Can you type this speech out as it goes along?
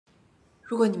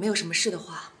如果你没有什么事的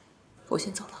话，我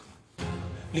先走了。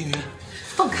凌云，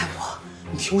放开我！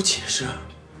你听我解释。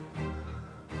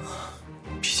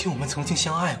毕竟我们曾经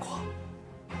相爱过，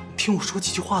听我说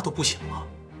几句话都不行吗？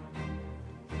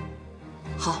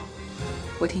好，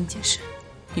我听你解释。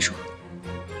你说。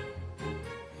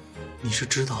你是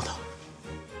知道的，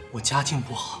我家境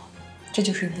不好。这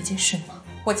就是你的解释吗？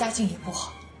我家境也不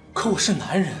好。可我是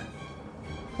男人，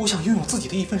我想拥有自己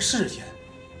的一份事业。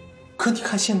可你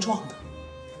看现状的。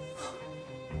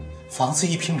 房子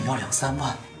1平米要2、3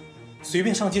万，随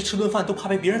便上街吃顿饭都怕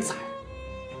被别人宰。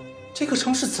这个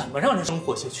城市怎么让人生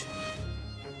活下去？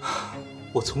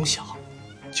我从小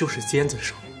就是尖子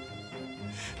生，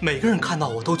每个人看到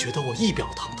我都觉得我仪表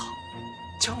堂堂，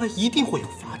将来一定会有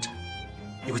发展，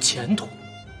有前途。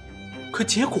可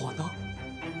结果呢？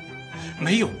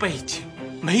没有背景，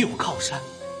没有靠山，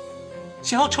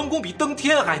想要成功比登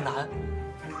天还难。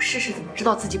不试试怎么知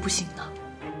道自己不行呢？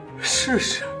试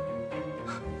试。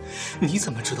 你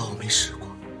怎么知道我没试过？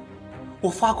我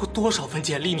发过多少份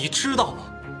简历，你知道吗？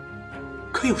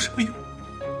可有什么用？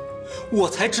我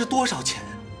才值多少钱？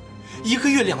一个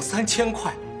月2、3千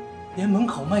块，连门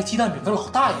口卖鸡蛋饼的老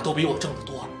大爷都比我挣得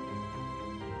多。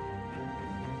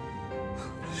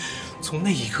从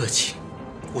那一刻起，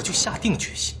我就下定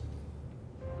决心，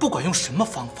不管用什么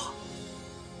方法，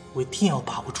我一定要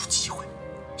把握住机会，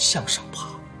向上爬。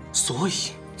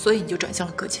所以你就转向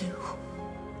了葛倩茹。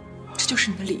 这就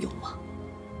是你的理由吗？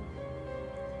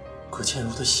葛倩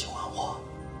茹她喜欢我，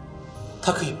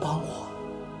她可以帮我，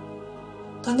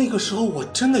但那个时候我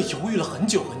真的犹豫了很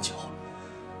久很久，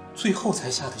最后才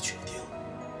下的决定。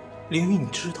凌云，你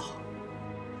知道，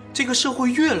这个社会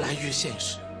越来越现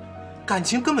实，感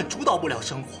情根本主导不了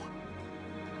生活。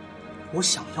我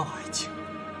想要爱情，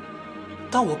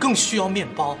但我更需要面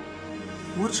包。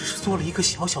我只是做了一个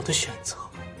小小的选择，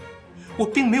我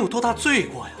并没有多大罪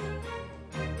过呀。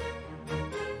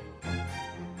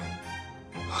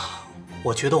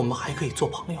 我觉得我们还可以做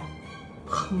朋友。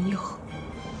朋友？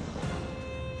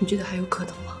你觉得还有可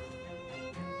能吗？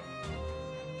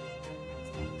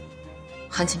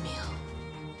韩启明，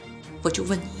我就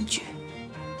问你一句：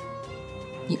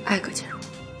你爱葛倩茹？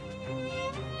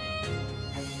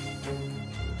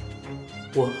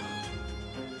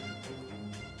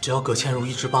只要葛倩茹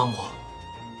一直帮我，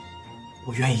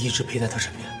我愿意一直陪在她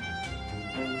身边。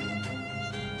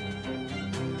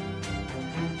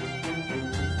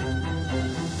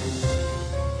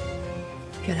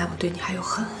 原来我对你还有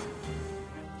恨，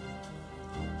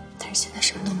但是现在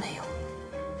什么都没有。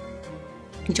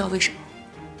你知道为什么？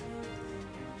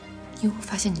因为我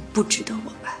发现你不值得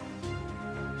我爱。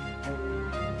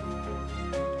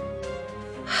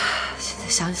现在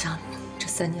想想，这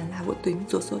3年来我对你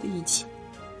做所有的一切，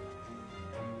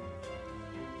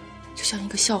就像一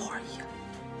个笑话一样。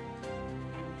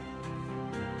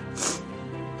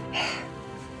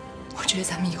我觉得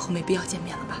咱们以后没必要见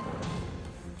面了吧？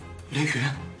 凌云，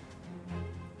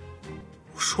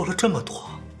我说了这么多，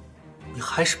你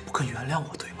还是不肯原谅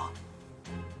我，对吗？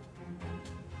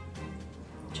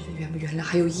你觉得原不原谅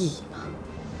还有意义吗？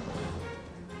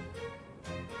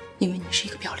因为你是一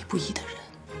个表里不一的人，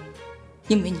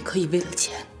因为你可以为了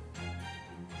钱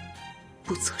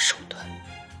不择手段，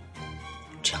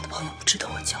这样的朋友不值得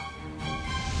我交。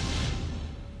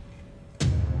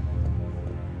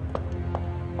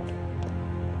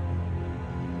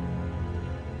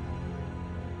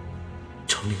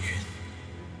程凌云，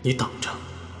你等着，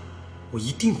我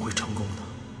一定会成功的，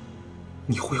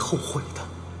你会后悔的。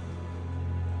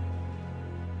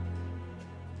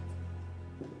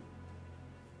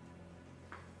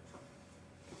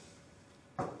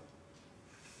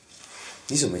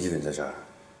你怎么一个人在这儿？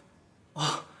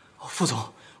啊，副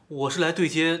总，我是来对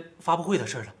接发布会的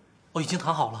事儿的，我已经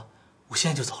谈好了，我现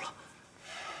在就走了。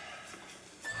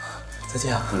再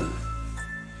见啊。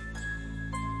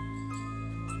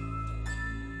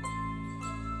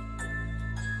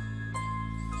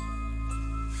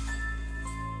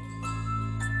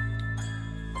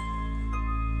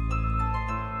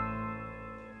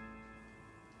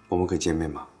我们可以见面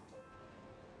吗？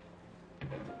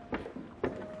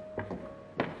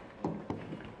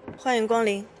欢迎光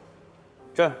临。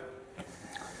这儿。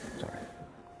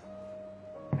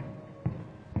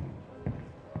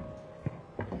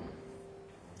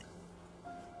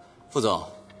副总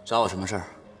找我什么事儿？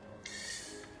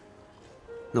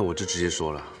那我就直接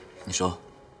说了。你说。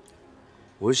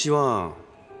我是希望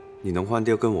你能换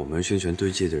掉跟我们宣传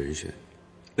对接的人选。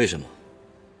为什么？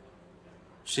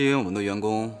是因为我们的员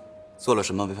工做了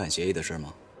什么违反协议的事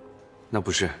吗？那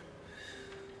不是，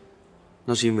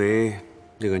那是因为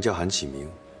那个人叫韩启明，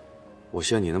我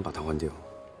希望你能把他换掉。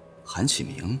韩启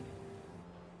明？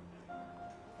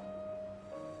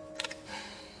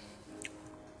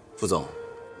副总，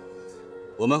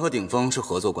我们和鼎峰是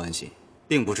合作关系，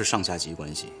并不是上下级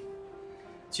关系。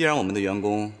既然我们的员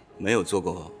工没有做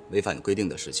过违反规定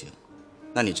的事情，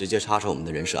那你直接插手我们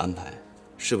的人事安排，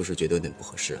是不是觉得有点不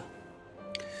合适啊？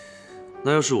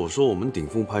那要是我说我们鼎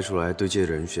峰派出来对接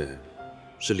人选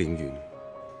是凌云，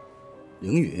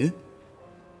凌云，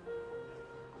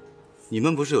你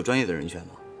们不是有专业的人选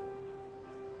吗？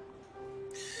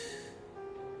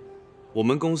我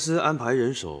们公司安排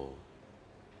人手，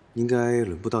应该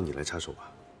轮不到你来插手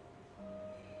吧？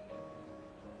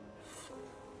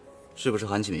是不是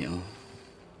韩启明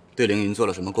对凌云做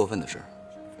了什么过分的事儿？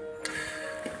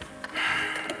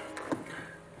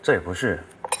这也不是，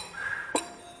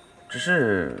只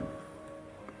是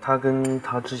他跟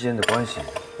他之间的关系，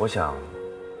我想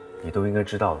你都应该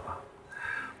知道了吧？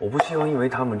我不希望因为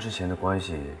他们之前的关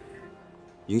系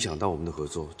影响到我们的合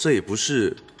作，这也不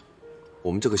是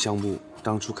我们这个项目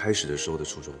当初开始的时候的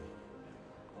初衷。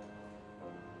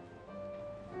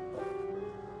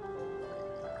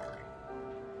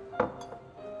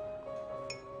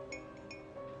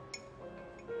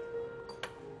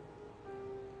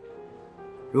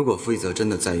如果傅一泽真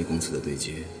的在意公司的对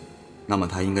接，那么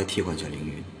他应该替换下凌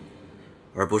云，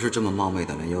而不是这么冒昧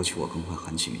的来要求我更换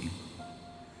韩启明。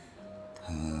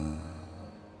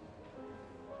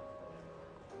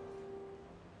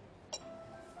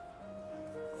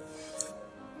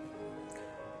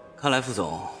看来副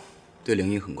总对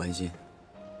凌云很关心，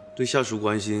对下属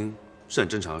关心是很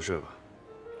正常的事吧？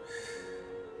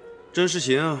这事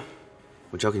情啊，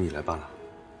我交给你来办了。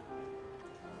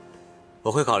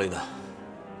我会考虑的，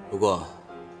不过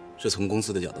是从公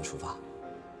司的角度出发。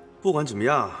不管怎么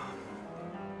样，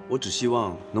我只希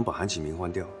望能把韩启明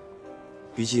换掉，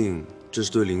毕竟这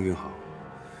是对凌云好。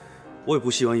我也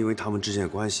不希望因为他们之间的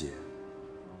关系，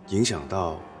影响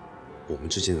到我们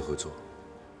之间的合作。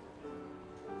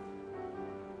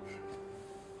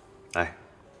来，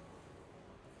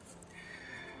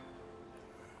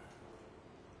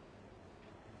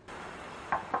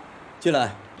进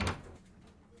来。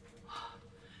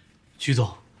徐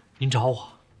总，您找我。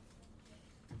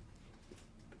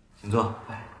请坐。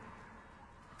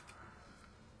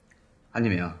韩启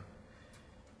明，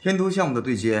天都项目的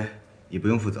对接你不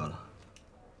用负责了，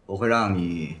我会让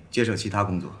你接手其他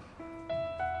工作。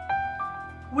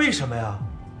为什么呀？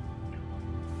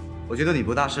我觉得你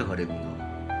不大适合这工作。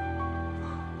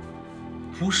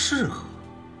不适合？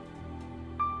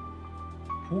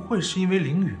不会是因为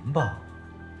凌云吧？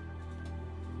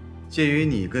鉴于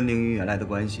你跟凌云原来的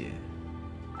关系，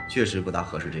确实不大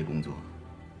合适这工作，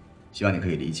希望你可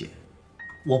以理解。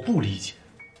我不理解，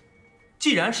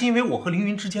既然是因为我和凌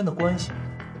云之间的关系，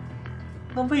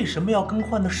那为什么要更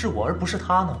换的是我而不是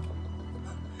他呢？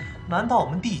难道我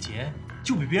们缔结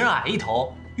就比别人矮一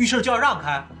头，遇事就要让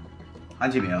开？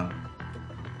韩启明，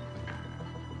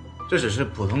这只是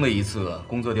普通的一次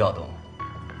工作调动，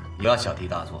你要小题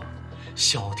大做。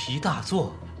小题大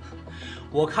做？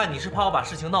我看你是怕我把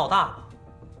事情闹大了。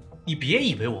你别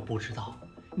以为我不知道，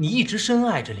你一直深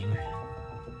爱着凌云，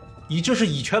你这是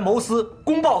以权谋私，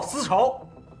公报私仇。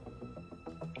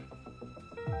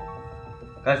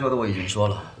该说的我已经说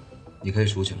了，你可以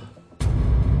出去了。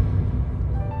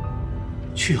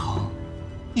曲恒，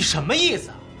你什么意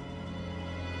思啊？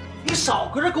你少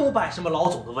搁这跟我摆什么老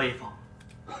总的威风！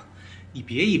你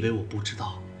别以为我不知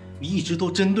道，你一直都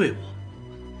针对我。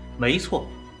没错，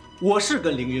我是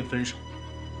跟凌云分手，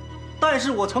但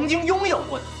是我曾经拥有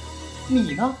过他。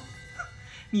你呢？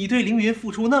你对凌云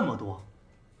付出那么多，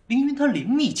凌云他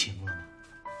领你情了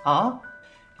吗？啊？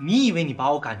你以为你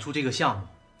把我赶出这个项目，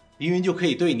凌云就可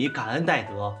以对你感恩戴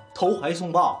德、投怀送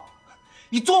抱？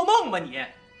你做梦吧你！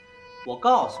我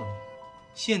告诉你，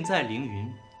现在凌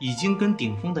云已经跟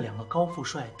顶峰的2个高富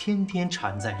帅天天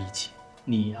缠在一起，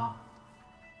你呀，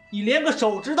你连个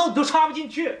手指头你都插不进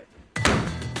去。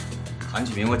韩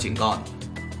启明，我警告你，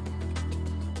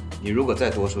你如果再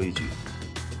多说一句，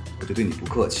我就对你不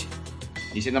客气。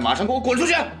你现在马上给我滚出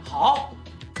去！好，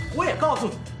我也告诉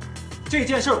你，这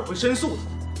件事我会申诉的，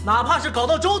哪怕是搞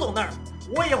到周董那儿，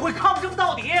我也会抗争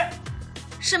到底。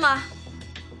是吗？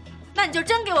那你就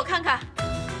真给我看看。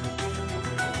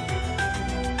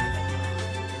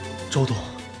周董，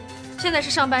现在是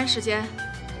上班时间，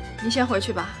你先回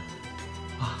去吧。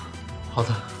啊，好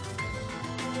的。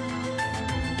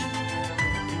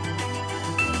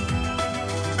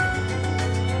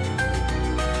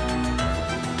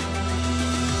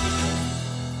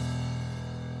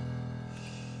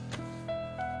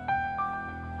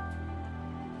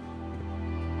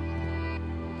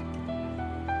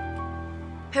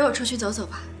陪我出去走走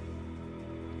吧。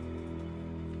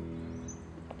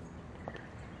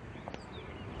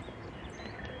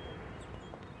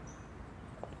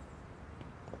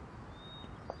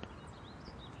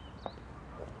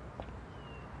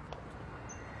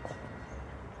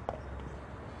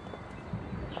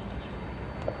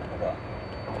可，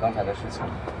刚才的事情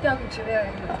调给职位而已，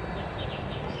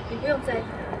你不用在意。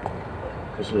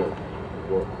可是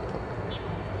我，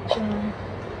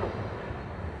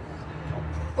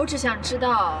我只想知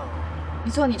道，你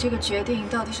做你这个决定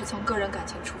到底是从个人感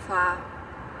情出发，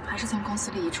还是从公司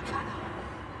利益出发的？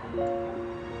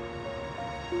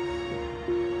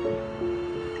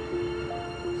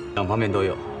两方面都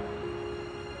有。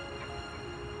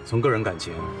从个人感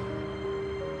情，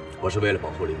我是为了保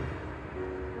护凌云；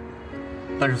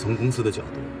但是从公司的角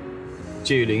度，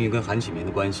介于凌云跟韩启明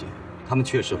的关系，他们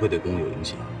确实会对公务有影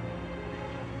响，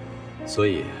所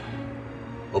以，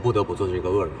我不得不做这个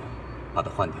恶人，把他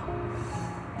换掉。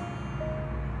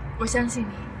我相信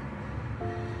你，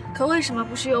可为什么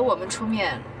不是由我们出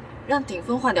面，让顶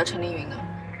峰换掉陈凌云呢？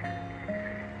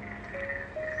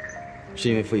是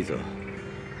因为傅一泽，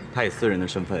他以私人的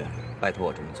身份拜托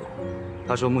我这么做。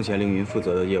他说，目前凌云负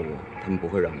责的业务，他们不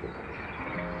会让步。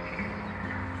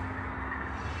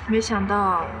没想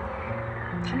到，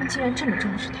他们竟然这么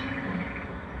重视他。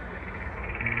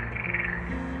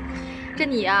这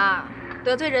你啊，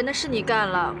得罪人的事你干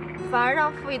了，反而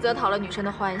让傅一泽讨了女生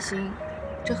的欢心。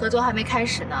这合作还没开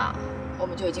始呢，我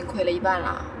们就已经亏了一半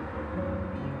了。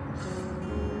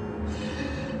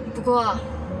不过，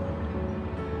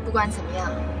不管怎么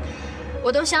样，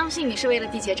我都相信你是为了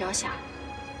缔结着想。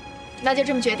那就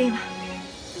这么决定了，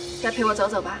该陪我走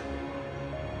走吧。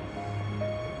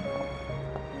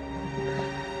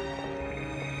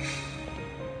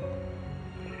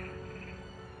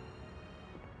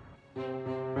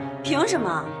凭什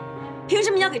么？凭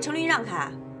什么你要给程琳让开？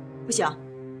不行，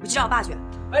我去找我爸去。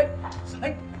哎，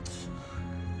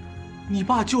你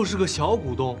爸就是个小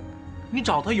股东，你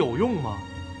找他有用吗？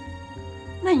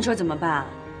那你说怎么办？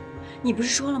你不是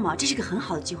说了吗？这是个很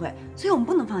好的机会，所以我们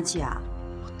不能放弃啊。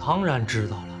当然知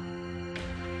道了，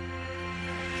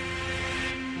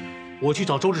我去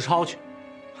找周志超去，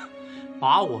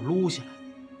把我撸下来，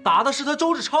打的是他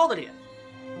周志超的脸，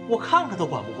我看看他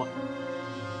管不管。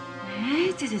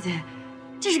哎，对，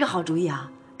这是个好主意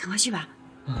啊，赶快去吧。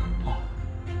好。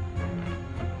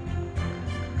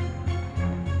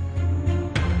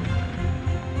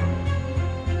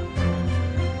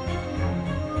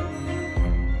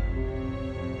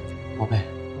宝贝。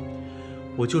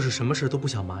我就是什么事都不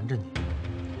想瞒着你，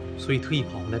所以特意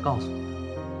跑回来告诉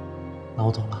你。那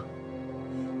我走了。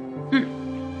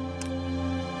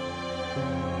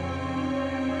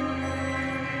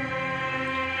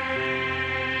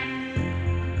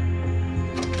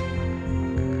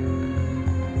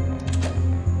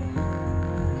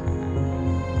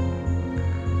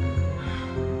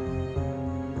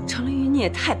程凌云，你也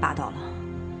太霸道了，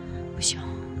不行，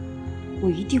我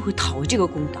一定会讨回这个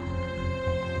公道。